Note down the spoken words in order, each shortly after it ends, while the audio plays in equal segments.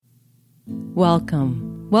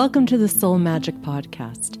Welcome to the Soul Magic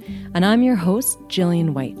Podcast, and I'm your host,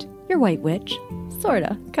 Jillian White, your white witch,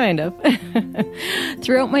 sorta, kind of.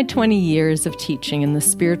 Throughout my 20 years of teaching in the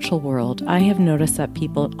spiritual world, I have noticed that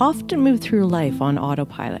people often move through life on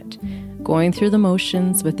autopilot, going through the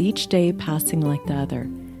motions with each day passing like the other,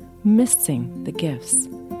 missing the gifts,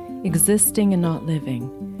 existing and not living.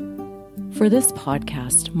 For this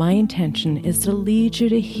podcast, my intention is to lead you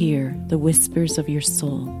to hear the whispers of your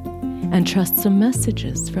soul and trust some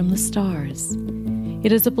messages from the stars.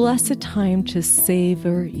 It is a blessed time to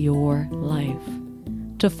savor your life,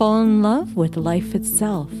 to fall in love with life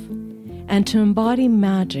itself, and to embody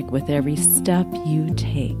magic with every step you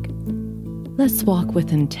take. Let's walk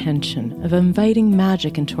with intention of inviting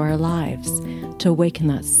magic into our lives to awaken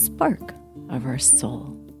that spark of our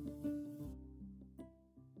soul.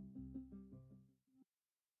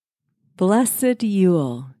 Blessed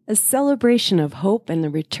Yule, a celebration of hope and the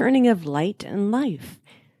returning of light and life.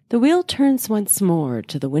 The wheel turns once more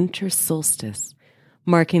to the winter solstice,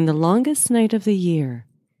 marking the longest night of the year.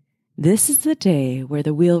 This is the day where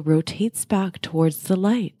the wheel rotates back towards the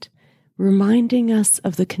light, reminding us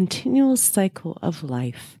of the continual cycle of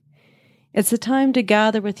life. It's a time to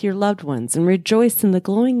gather with your loved ones and rejoice in the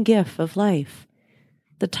glowing gift of life.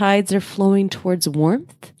 The tides are flowing towards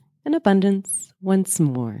warmth and abundance once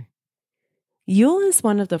more. Yule is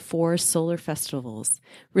one of the 4 solar festivals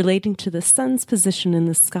relating to the sun's position in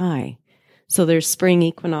the sky. So there's spring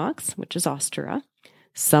equinox, which is Ostara,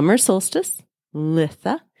 summer solstice,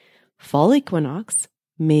 Litha, fall equinox,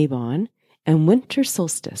 Mabon, and winter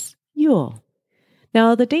solstice, Yule.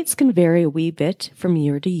 Now, the dates can vary a wee bit from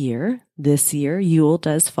year to year. This year, Yule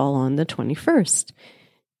does fall on the 21st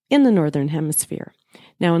in the Northern Hemisphere.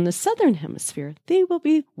 Now, in the Southern Hemisphere, they will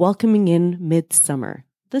be welcoming in midsummer,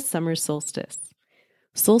 the summer solstice.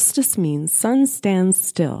 Solstice means sun stands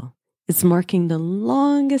still. It's marking the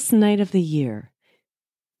longest night of the year.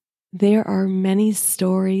 There are many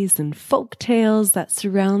stories and folk tales that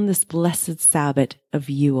surround this blessed Sabbath of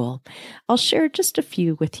Yule. I'll share just a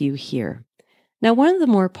few with you here. Now, one of the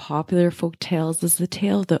more popular folk tales is the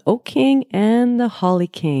tale of the Oak King and the Holly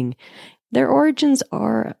King. Their origins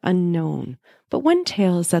are unknown, but one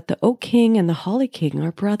tale is that the Oak King and the Holly King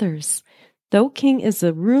are brothers. The Oak King is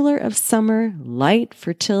the ruler of summer, light,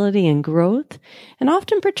 fertility, and growth, and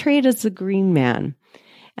often portrayed as the green man.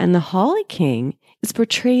 And the Holly King is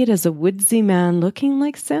portrayed as a woodsy man looking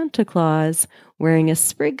like Santa Claus, wearing a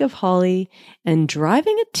sprig of holly and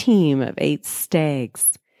driving a team of 8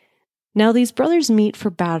 stags. Now, these brothers meet for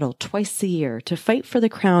battle twice a year to fight for the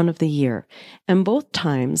crown of the year, and both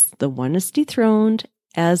times the one is dethroned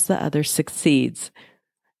as the other succeeds.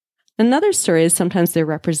 Another story is sometimes they're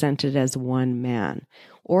represented as one man,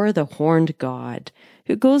 or the horned god,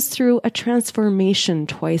 who goes through a transformation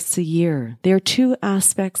twice a year. They are 2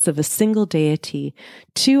 aspects of a single deity,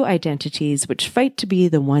 2 identities which fight to be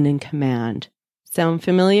the one in command. Sound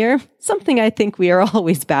familiar? Something I think we are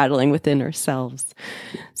always battling within ourselves.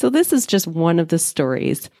 So this is just one of the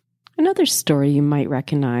stories. Another story you might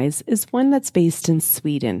recognize is one that's based in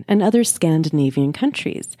Sweden and other Scandinavian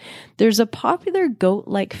countries. There's a popular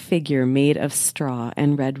goat-like figure made of straw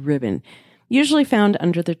and red ribbon, usually found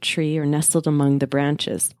under the tree or nestled among the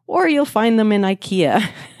branches, or you'll find them in IKEA.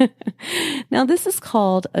 Now, this is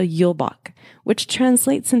called a Julebock, which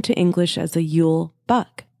translates into English as a Yule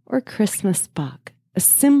buck or Christmas buck, a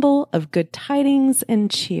symbol of good tidings and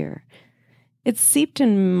cheer. It's steeped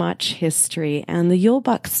in much history, and the Yule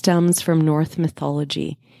buck stems from Norse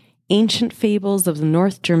mythology, ancient fables of the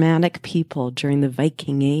North Germanic people during the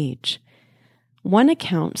Viking Age. One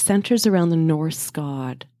account centers around the Norse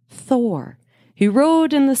god, Thor, who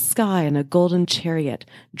rode in the sky in a golden chariot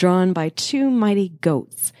drawn by 2 mighty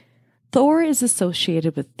goats. Thor is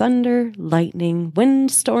associated with thunder, lightning,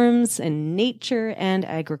 windstorms, and nature and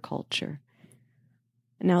agriculture.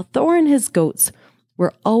 Now, Thor and his goats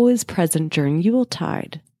were always present during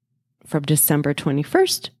Yuletide, from December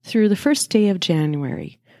 21st through the first day of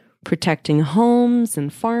January, protecting homes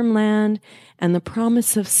and farmland and the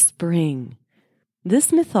promise of spring.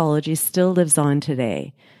 This mythology still lives on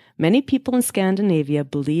today. Many people in Scandinavia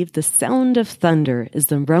believe the sound of thunder is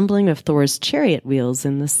the rumbling of Thor's chariot wheels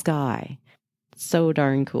in the sky. So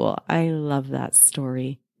darn cool. I love that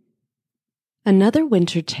story. Another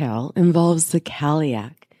winter tale involves the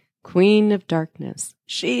Cailleach, Queen of Darkness.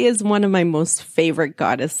 She is one of my most favorite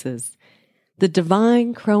goddesses. The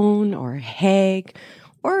divine crone or hag,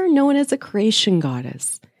 or known as a creation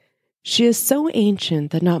goddess. She is so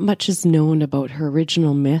ancient that not much is known about her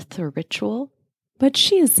original myth or ritual, but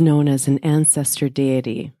she is known as an ancestor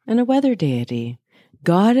deity and a weather deity.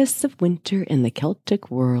 goddess of winter in the Celtic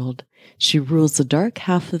world, she rules the dark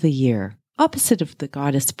half of the year, opposite of the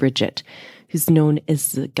goddess Bridget, who's known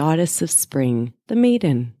as the goddess of spring, the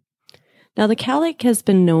maiden. Now, the Cailleach has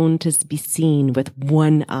been known to be seen with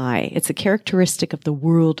one eye. It's a characteristic of the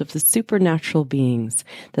world of the supernatural beings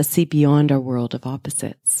that see beyond our world of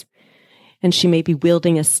opposites. And she may be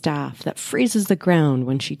wielding a staff that freezes the ground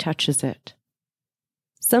when she touches it.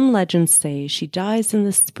 Some legends say she dies in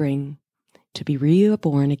the spring to be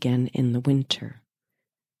reborn again in the winter.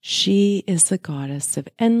 She is the goddess of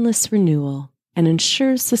endless renewal and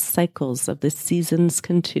ensures the cycles of the seasons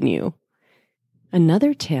continue.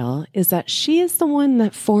 Another tale is that she is the one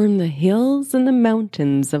that formed the hills and the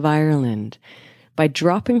mountains of Ireland by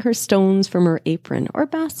dropping her stones from her apron or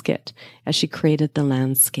basket as she created the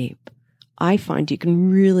landscape. I find you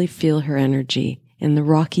can really feel her energy in the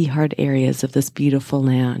rocky, hard areas of this beautiful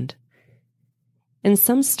land. In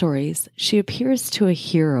some stories, she appears to a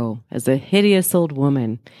hero as a hideous old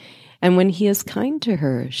woman, and when he is kind to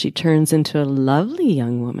her, she turns into a lovely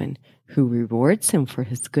young woman who rewards him for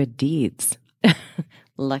his good deeds.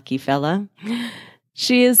 Lucky fella.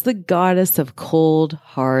 She is the goddess of cold,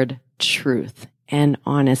 hard truth and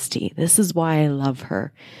honesty. This is why I love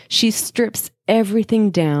her. She strips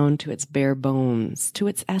everything down to its bare bones, to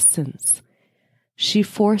its essence. She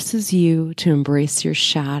forces you to embrace your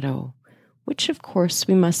shadow, which of course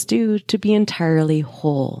we must do to be entirely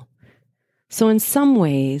whole. So in some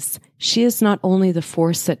ways, she is not only the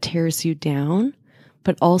force that tears you down,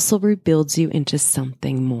 but also rebuilds you into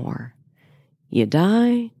something more. You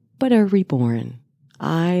die, but are reborn.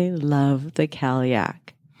 I love the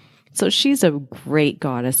Cailleach. So she's a great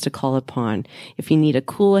goddess to call upon if you need a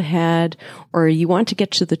cool head, or you want to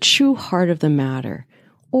get to the true heart of the matter,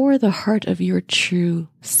 or the heart of your true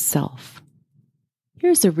self.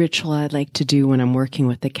 Here's a ritual I'd like to do when I'm working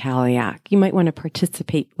with the Cailleach. You might want to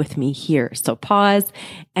participate with me here. So pause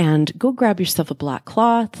and go grab yourself a black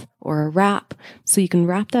cloth or a wrap so you can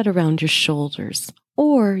wrap that around your shoulders.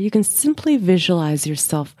 Or you can simply visualize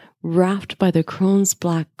yourself wrapped by the crone's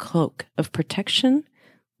black cloak of protection,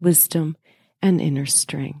 wisdom, and inner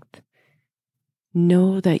strength.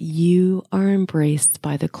 Know that you are embraced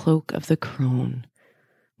by the cloak of the crone.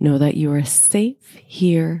 Know that you are safe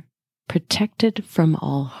here, protected from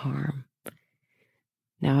all harm.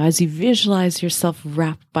 Now, as you visualize yourself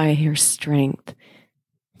wrapped by her strength,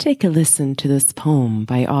 take a listen to this poem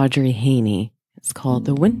by Audrey Haney. It's called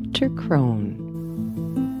The Winter Crone.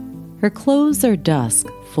 Her clothes are dusk,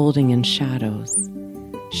 folding in shadows.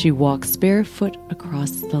 She walks barefoot across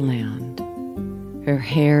the land. Her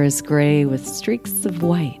hair is gray with streaks of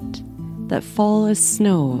white that fall as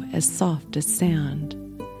snow, as soft as sand.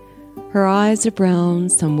 Her eyes are brown,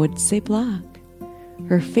 some would say black.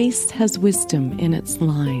 Her face has wisdom in its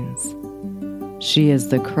lines. She is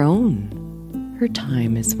the crone. Her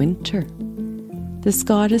time is winter. This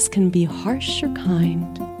goddess can be harsh or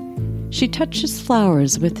kind. She touches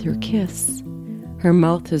flowers with her kiss. Her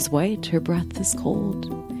mouth is white, her breath is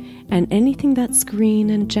cold. And anything that's green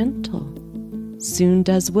and gentle soon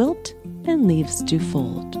does wilt and leaves do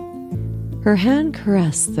fold. Her hand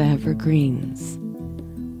caresses the evergreens,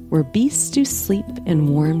 where beasts do sleep in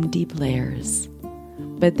warm, deep lairs.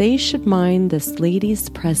 But they should mind this lady's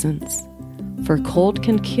presence, for cold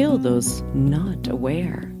can kill those not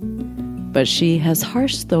aware. But she has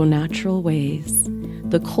harsh though natural ways.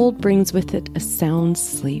 The cold brings with it a sound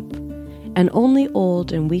sleep, and only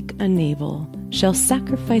old and weak unable shall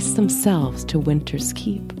sacrifice themselves to winter's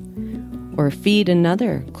keep, or feed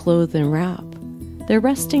another, clothe and wrap. Their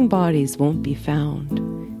resting bodies won't be found.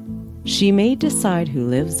 She may decide who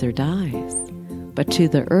lives or dies, but to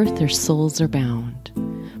the earth their souls are bound.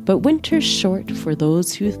 But winter's short for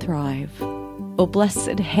those who thrive. O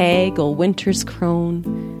blessed hag, O winter's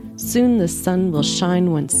crone, soon the sun will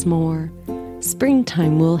shine once more.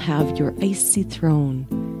 Springtime will have your icy throne,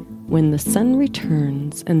 when the sun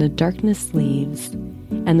returns and the darkness leaves,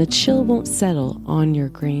 and the chill won't settle on your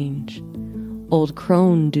grange. Old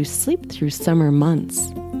crone, do sleep through summer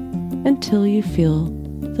months, until you feel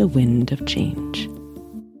the wind of change.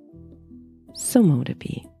 So mote it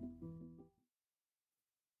be.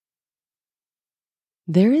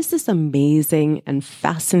 There is this amazing and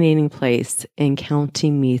fascinating place in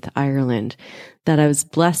County Meath, Ireland, that I was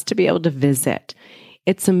blessed to be able to visit.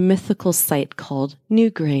 It's a mythical site called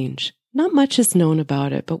Newgrange. Not much is known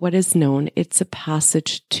about it, but what is known, it's a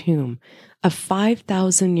passage tomb, a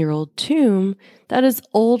 5,000-year-old tomb that is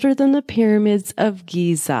older than the pyramids of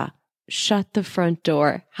Giza. Shut the front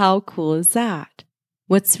door. How cool is that?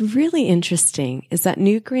 What's really interesting is that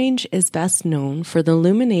Newgrange is best known for the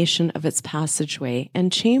illumination of its passageway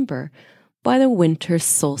and chamber by the winter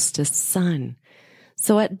solstice sun.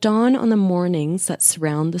 So at dawn on the mornings that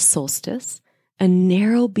surround the solstice, a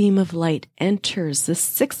narrow beam of light enters the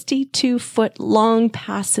 62-foot long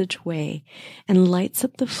passageway and lights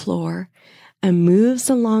up the floor and moves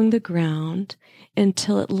along the ground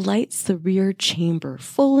until it lights the rear chamber,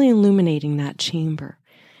 fully illuminating that chamber.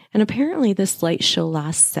 And apparently this light show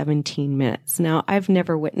lasts 17 minutes. Now, I've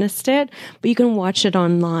never witnessed it, but you can watch it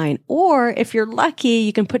online. Or if you're lucky,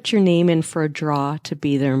 you can put your name in for a draw to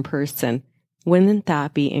be there in person. Wouldn't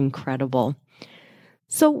that be incredible?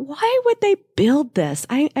 So why would they build this?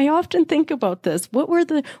 I often think about this. What were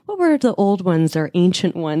the old ones or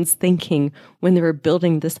ancient ones thinking when they were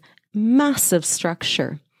building this massive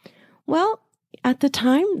structure? Well, at the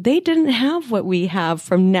time, they didn't have what we have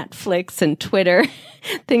from Netflix and Twitter,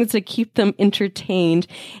 things to keep them entertained.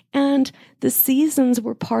 And the seasons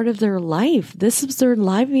were part of their life. This was their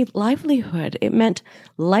livelihood. It meant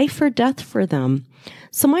life or death for them.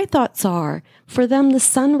 So my thoughts are, for them, the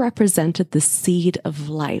sun represented the seed of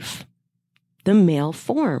life, the male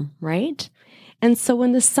form, right? And so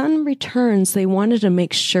when the sun returns, they wanted to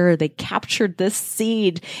make sure they captured this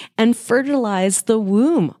seed and fertilized the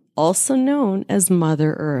womb, also known as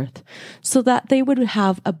Mother Earth, so that they would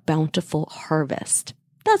have a bountiful harvest.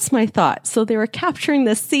 That's my thought. So they were capturing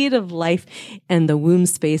the seed of life and the womb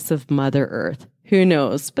space of Mother Earth. Who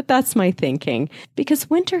knows? But that's my thinking. Because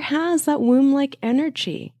winter has that womb-like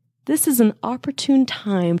energy. This is an opportune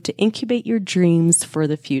time to incubate your dreams for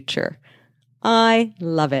the future. I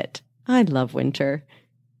love it. I love winter.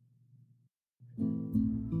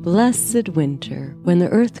 Blessed winter, when the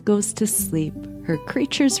earth goes to sleep, her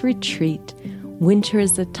creatures retreat. Winter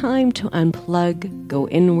is a time to unplug, go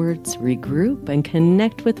inwards, regroup, and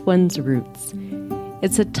connect with one's roots.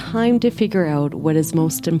 It's a time to figure out what is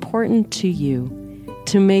most important to you,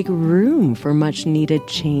 to make room for much needed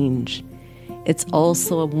change. It's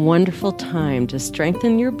also a wonderful time to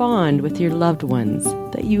strengthen your bond with your loved ones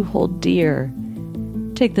that you hold dear.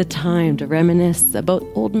 Take the time to reminisce about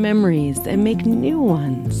old memories and make new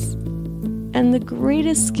ones. And the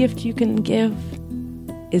greatest gift you can give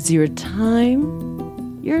is your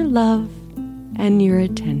time, your love, and your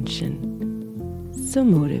attention. So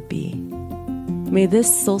mote it be. May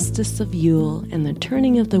this solstice of Yule and the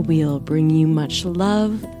turning of the wheel bring you much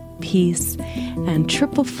love, peace, and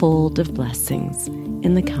triple fold of blessings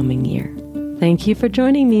in the coming year. Thank you for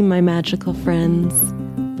joining me, my magical friends.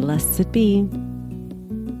 Blessed be.